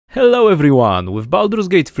Hello everyone! With Baldur's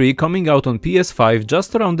Gate 3 coming out on PS5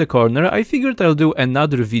 just around the corner, I figured I'll do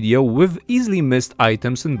another video with easily missed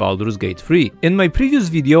items in Baldur's Gate 3. In my previous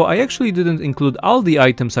video I actually didn't include all the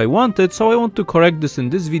items I wanted, so I want to correct this in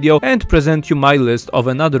this video and present you my list of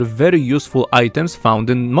another very useful items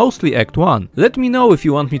found in mostly Act 1. Let me know if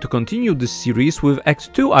you want me to continue this series with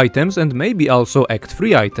Act 2 items and maybe also Act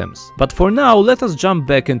 3 items. But for now, let us jump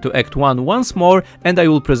back into Act 1 once more and I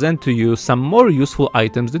will present to you some more useful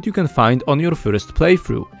items that you can find on your first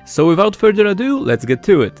playthrough. So without further ado, let's get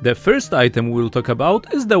to it. The first item we'll talk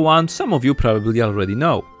about is the one some of you probably already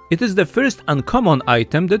know. It is the first uncommon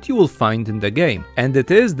item that you will find in the game, and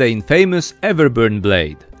it is the infamous Everburn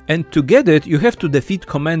Blade. And to get it, you have to defeat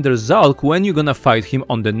Commander Zalk when you're gonna fight him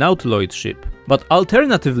on the Nautiloid ship. But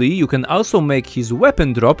alternatively, you can also make his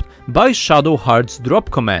weapon dropped by Shadowheart's drop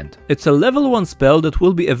command. It's a level 1 spell that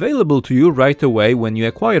will be available to you right away when you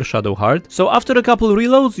acquire Shadowheart, so after a couple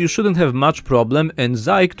reloads you shouldn't have much problem in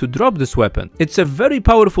Zyke to drop this weapon. It's a very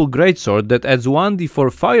powerful greatsword that adds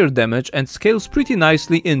 1d4 fire damage and scales pretty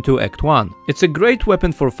nicely into Act 1. It's a great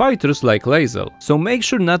weapon for fighters like Lae'zel, so make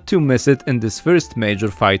sure not to miss it in this first major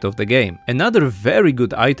fight of the game. Another very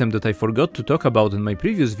good item that I forgot to talk about in my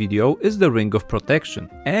previous video is the Ring of Protection,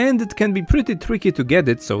 and it can be pretty tricky to get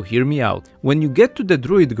it, so hear me out. When you get to the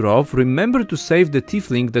Druid Grove, remember to save the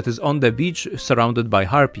tiefling that is on the beach surrounded by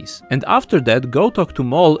harpies, and after that go talk to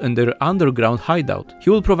Moll in their underground hideout. He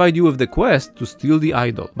will provide you with the quest to steal the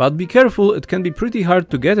idol, but be careful, it can be pretty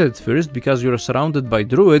hard to get it at first because you're surrounded by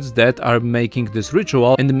druids that are making this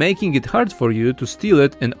ritual and making it hard for you to steal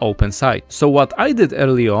it in open sight. So what I did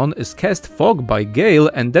early on is cast Fog by Gale,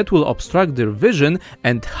 and that will obstruct their vision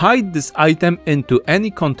and hide this item into any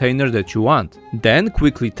container that you want. Then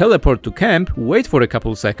quickly teleport to camp, wait for a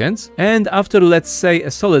couple seconds, and after let's say a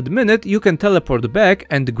solid minute you can teleport back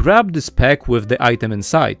and grab this pack with the item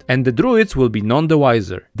inside, and the druids will be none the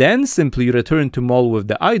wiser. Then simply return to Moll with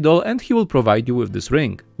the idol and he will provide you with this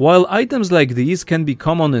ring. While items like these can be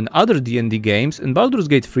common in other D&D games, in Baldur's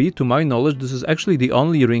Gate 3 to my knowledge this is actually the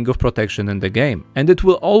only Ring of Protection in the game, and it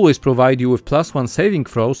will always provide you with +1 saving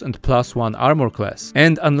throws and +1 armor class.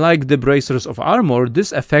 And unlike the Bracers of Armor,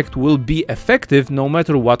 this effect will be effective no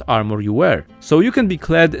matter what armor you wear. So you can be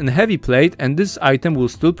clad in heavy plate and this item will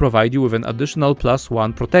still provide you with an additional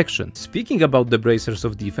 +1 protection. Speaking about the Bracers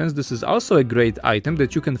of Defense, this is also a great item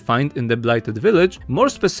that you can find in the Blighted Village, more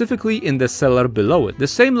specifically in the cellar below it. The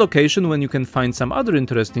same location when you can find some other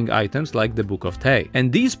interesting items like the Book of Tay.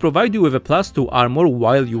 And these provide you with a +2 armor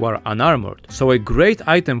while you are unarmored. So a great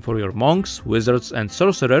item for your monks, wizards and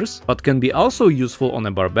sorcerers, but can be also useful on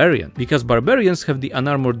a barbarian, because barbarians have the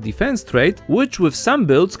unarmored defense trait, which with some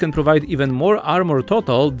builds can provide even more armor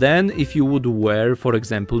total than if you would wear, for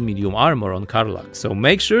example, medium armor on Karlach. So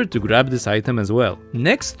make sure to grab this item as well.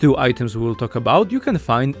 Next two items we will talk about you can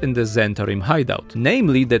find in the Zhentarim hideout,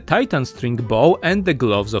 namely the Titanstring bow and the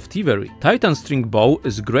Gloves of Thievery. Titanstring bow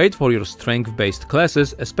is great for your strength based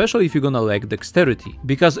classes, especially if you're gonna lack dexterity,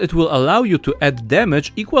 because it will allow you to add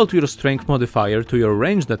damage equal to your strength modifier to your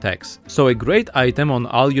ranged attacks. So a great item on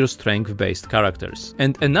all your strength based characters.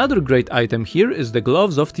 And another great item here is the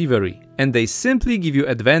Gloves of Thievery, and they simply give you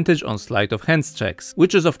advantage on sleight of hands checks,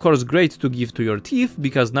 which is of course great to give to your thief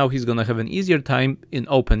because now he's gonna have an easier time in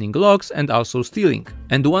opening locks and also stealing.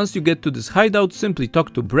 And once you get to this hideout, simply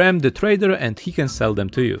talk to Brem the trader and he can sell them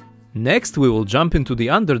to you. Next we will jump into the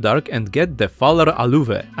Underdark and get the Phalar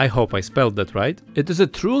Aluve. I hope I spelled that right. It is a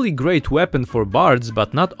truly great weapon for bards,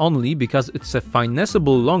 but not only because it's a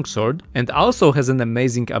finessable longsword and also has an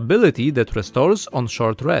amazing ability that restores on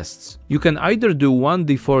short rests. You can either do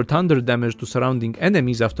 1d4 thunder damage to surrounding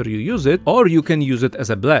enemies after you use it, or you can use it as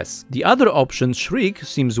a bless. The other option, Shriek,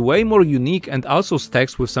 seems way more unique and also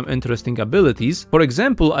stacks with some interesting abilities. For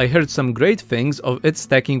example, I heard some great things of it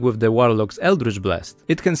stacking with the Warlock's Eldritch Blast.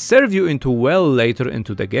 It can serve you into well later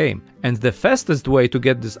into the game, and the fastest way to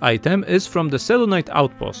get this item is from the Selûnite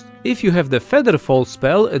outpost. If you have the Featherfall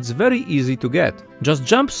spell, it's very easy to get. Just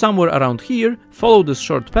jump somewhere around here, follow this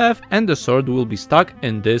short path and the sword will be stuck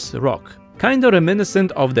in this rock. Kinda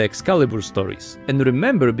reminiscent of the Excalibur stories. And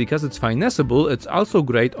remember, because it's finessable, it's also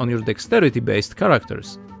great on your dexterity based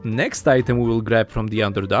characters. Next item we will grab from the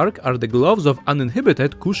Underdark are the Gloves of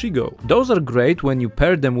Uninhibited Kushigo. Those are great when you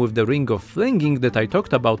pair them with the Ring of Flinging that I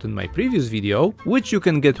talked about in my previous video, which you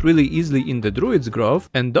can get really easily in the Druid's Grove,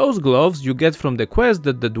 and those gloves you get from the quest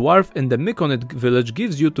that the dwarf in the Mykonid village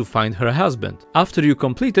gives you to find her husband. After you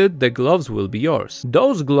complete it, the gloves will be yours.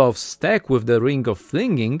 Those gloves stack with the Ring of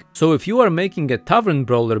Flinging, so if you are making a Tavern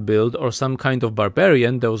Brawler build or some kind of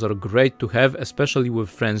barbarian, those are great to have, especially with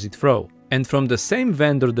Frenzied Throw. And from the same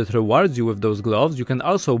vendor that rewards you with those gloves, you can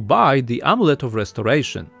also buy the Amulet of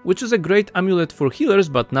Restoration, which is a great amulet for healers,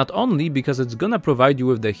 but not only, because it's gonna provide you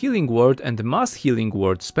with the healing word and mass healing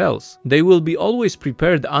word spells. They will be always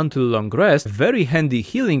prepared until long rest, very handy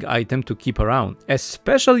healing item to keep around,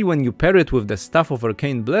 especially when you pair it with the Staff of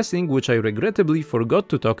Arcane Blessing, which I regrettably forgot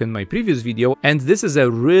to talk in my previous video, and this is a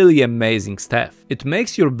really amazing staff. It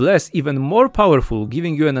makes your bless even more powerful,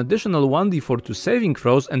 giving you an additional 1d4 to saving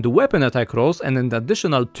throws and weapon attack rolls and an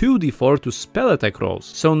additional 2d4 to spell attack rolls.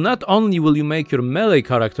 So not only will you make your melee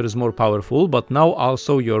characters more powerful, but now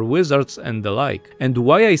also your wizards and the like. And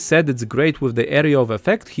why I said it's great with the area of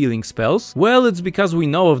effect healing spells? Well, it's because we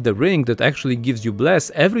know of the ring that actually gives you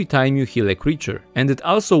bless every time you heal a creature, and it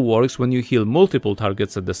also works when you heal multiple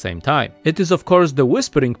targets at the same time. It is of course the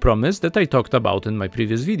Whispering Promise that I talked about in my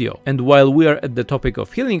previous video. And while we are at the topic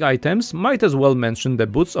of healing items, might as well mention the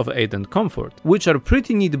Boots of Aid and Comfort, which are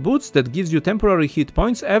pretty neat boots that gives you temporary hit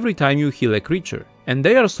points every time you heal a creature. And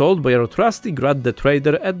they are sold by our trusty Grad the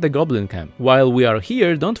Trader at the Goblin Camp. While we are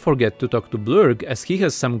here, don't forget to talk to Blurg, as he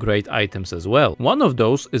has some great items as well. One of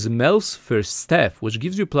those is Melfs' First Staff, which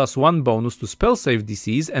gives you +1 bonus to spell save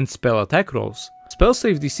DCs and spell attack rolls. Spell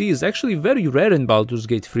save DC is actually very rare in Baldur's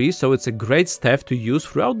Gate 3, so it's a great staff to use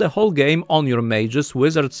throughout the whole game on your mages,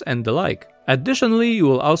 wizards and the like. Additionally, you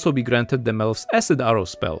will also be granted the Melfs' Acid Arrow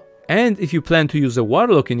spell. And if you plan to use a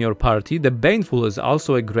warlock in your party, the Baneful is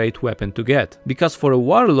also a great weapon to get, because for a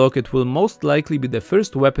warlock it will most likely be the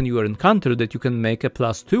first weapon you encounter that you can make a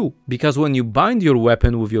 +2, because when you bind your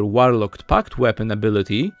weapon with your warlocked pact weapon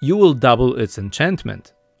ability, you will double its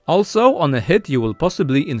enchantment. Also, on a hit you will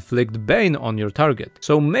possibly inflict Bane on your target,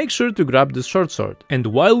 so make sure to grab this short sword. And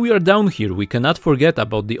while we are down here, we cannot forget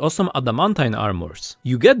about the awesome Adamantine Armors.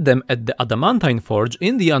 You get them at the Adamantine Forge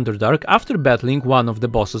in the Underdark after battling one of the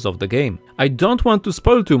bosses of the game. I don't want to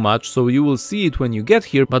spoil too much, so you will see it when you get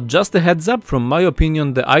here, but just a heads up, from my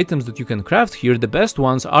opinion, the items that you can craft here, the best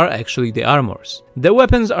ones are actually the armors. The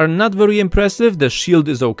weapons are not very impressive, the shield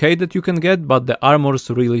is okay that you can get, but the armors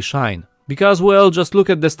really shine. Because, well, just look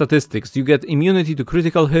at the statistics, you get immunity to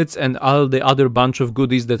critical hits and all the other bunch of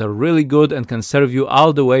goodies that are really good and can serve you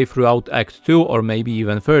all the way throughout Act 2 or maybe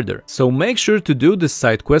even further. So make sure to do this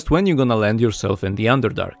side quest when you're gonna land yourself in the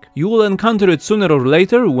Underdark. You will encounter it sooner or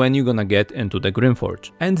later when you're gonna get into the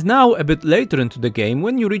Grimforge. And now, a bit later into the game,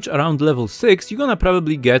 when you reach around level 6, you're gonna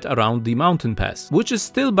probably get around the Mountain Pass, which is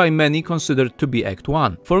still by many considered to be Act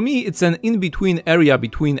 1. For me, it's an in-between area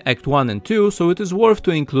between Act 1 and 2, so it is worth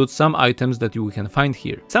to include some items that you can find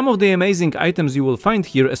here. Some of the amazing items you will find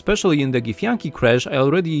here, especially in the Githyanki Crash, I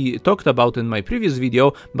already talked about in my previous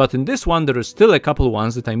video, but in this one there are still a couple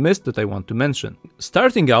ones that I missed that I want to mention.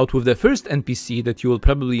 Starting out with the first NPC that you will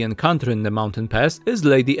probably encounter in the Mountain Pass is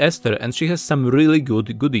Lady Esther, and she has some really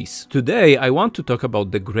good goodies. Today I want to talk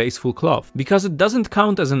about the Graceful Cloth. Because it doesn't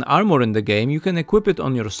count as an armor in the game, you can equip it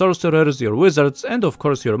on your sorcerers, your wizards, and of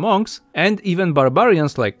course your monks, and even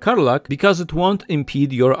barbarians like Karlach, because it won't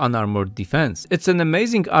impede your unarmored defense. It's an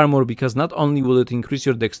amazing armor because not only will it increase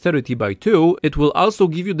your dexterity by 2, it will also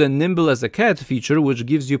give you the Nimble as a Cat feature, which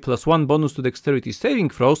gives you +1 bonus to dexterity saving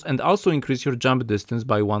throws and also increase your jump distance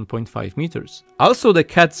by 1.5 meters. Also, the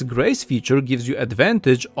Cat's Grace feature gives you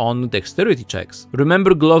advantage on dexterity checks.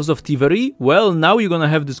 Remember Gloves of Thievery? Well, now you're gonna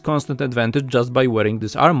have this constant advantage just by wearing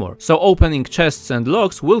this armor. So opening chests and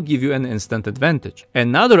locks will give you an instant advantage.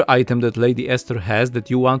 Another item that Lady Esther has that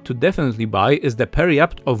you want to definitely buy is the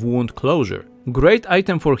Periapt of Wound Closure. Great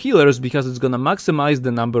item for healers because it's gonna maximize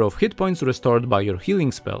the number of hit points restored by your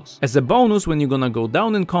healing spells. As a bonus, when you're gonna go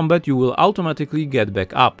down in combat, you will automatically get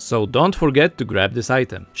back up, so don't forget to grab this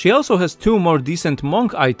item. She also has 2 more decent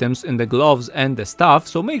monk items in the gloves and the staff,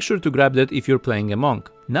 so make sure to grab that if you're playing a monk.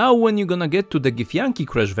 Now when you're gonna get to the Githyanki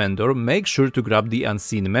Crash vendor, make sure to grab the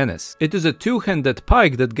Unseen Menace. It is a 2-handed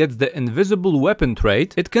pike that gets the Invisible Weapon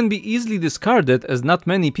trait. It can be easily discarded as not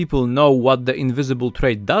many people know what the Invisible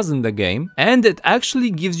trait does in the game, and it actually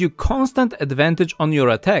gives you constant advantage on your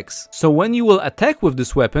attacks. So when you will attack with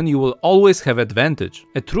this weapon, you will always have advantage.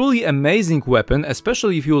 A truly amazing weapon,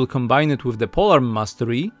 especially if you will combine it with the Polearm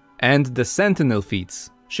Mastery and the Sentinel feats.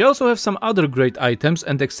 She also has some other great items,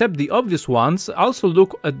 and except the obvious ones, also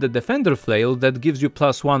look at the Defender Flail that gives you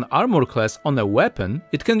 +1 armor class on a weapon.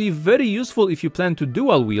 It can be very useful if you plan to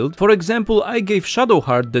dual wield. For example, I gave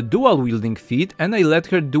Shadowheart the dual wielding feat and I let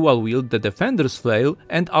her dual wield the Defender's Flail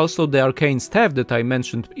and also the Arcane Staff that I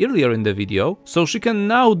mentioned earlier in the video, so she can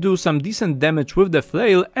now do some decent damage with the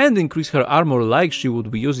flail and increase her armor like she would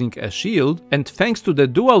be using a shield, and thanks to the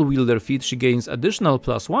dual wielder feat she gains additional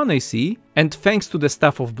 +1 AC, and thanks to the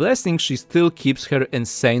Staff of blessing, she still keeps her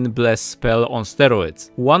insane bless spell on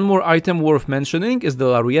steroids. One more item worth mentioning is the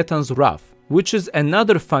Larethian's Wrath, which is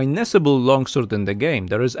another finessable longsword in the game.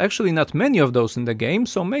 There is actually not many of those in the game,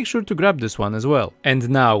 so make sure to grab this one as well. And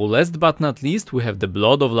now, last but not least, we have the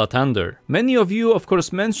Blood of Lathander. Many of you of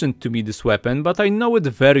course mentioned to me this weapon, but I know it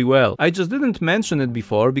very well. I just didn't mention it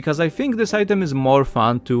before because I think this item is more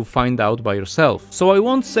fun to find out by yourself. So I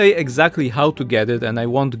won't say exactly how to get it, and I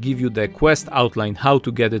won't give you the quest outline how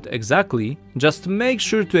to get it exactly. Just make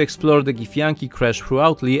sure to explore the Githyanki Crash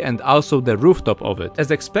throughoutly and also the rooftop of it.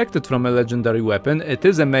 As expected from a legendary weapon, it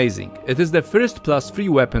is amazing. It is the first +3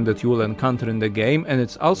 weapon that you will encounter in the game, and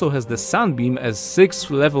it also has the Sunbeam as 6th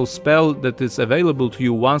level spell that is available to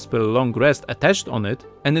you once per long rest attached on it,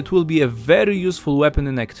 and it will be a very useful weapon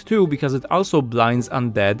in Act 2 because it also blinds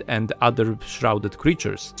undead and other shrouded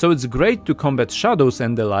creatures. So it's great to combat shadows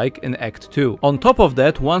and the like in Act 2. On top of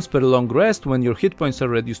that, once per long rest, when your hit points are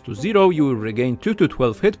reduced to 0, you will regain 2 to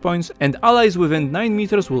 12 hit points, and allies within 9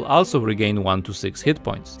 meters will also regain 1 to 6 hit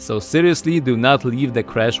points. So seriously, do not leave the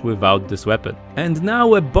crash without this weapon. And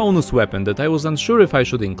now a bonus weapon that I was unsure if I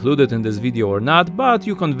should include it in this video or not, but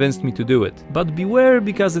you convinced me to do it. But beware,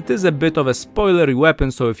 because it is a bit of a spoilery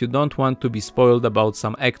weapon, so if you don't want to be spoiled about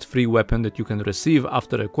some Act 3 weapon that you can receive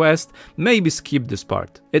after a quest, maybe skip this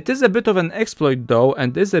part. It is a bit of an exploit though,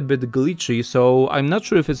 and is a bit glitchy, so I'm not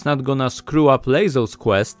sure if it's not gonna screw up Lazel's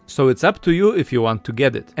quest, so it's up to you if you want to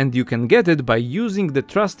get it. And you can get it by using the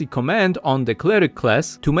trusty command on the Cleric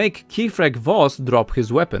class to make Kithrak Voss drop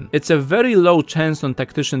his weapon. It's a very low chance on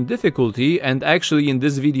Tactician difficulty, and actually in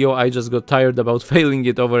this video I just got tired about failing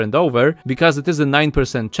it over and over, because it is a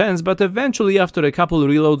 9% chance, but eventually after a couple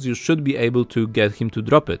reloads you should be able to get him to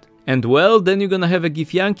drop it. And well, then you're gonna have a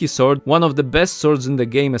Githyanki sword, one of the best swords in the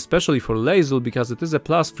game, especially for Lazel, because it is a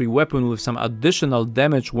 +3 weapon with some additional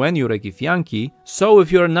damage when you're a Githyanki. So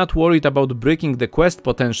if you're not worried about breaking the quest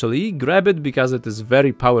potentially, grab it because it is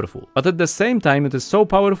very powerful. But at the same time, it is so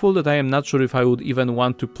powerful that I am not sure if I would even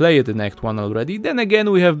want to play it in Act 1 already. Then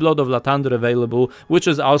again, we have Blood of Lathander available, which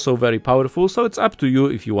is also very powerful, so it's up to you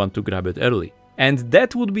if you want to grab it early. And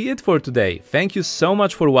that would be it for today. Thank you so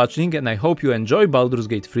much for watching, and I hope you enjoy Baldur's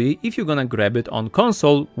Gate 3. If you're gonna grab it on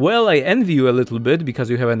console, well, I envy you a little bit because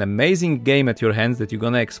you have an amazing game at your hands that you're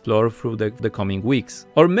gonna explore through the coming weeks.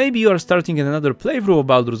 Or maybe you are starting another playthrough of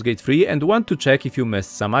Baldur's Gate 3 and want to check if you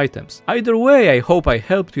missed some items. Either way, I hope I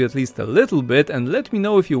helped you at least a little bit, and let me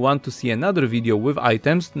know if you want to see another video with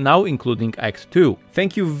items, now including Act 2.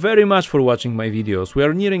 Thank you very much for watching my videos. We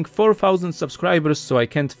are nearing 4,000 subscribers, so I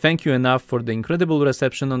can't thank you enough for the incredible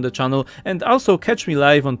reception on the channel, and also catch me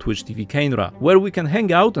live on Twitch TV Kainra, where we can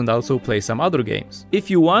hang out and also play some other games. If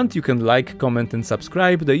you want, you can like, comment and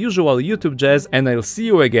subscribe, the usual YouTube jazz, and I'll see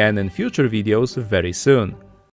you again in future videos very soon.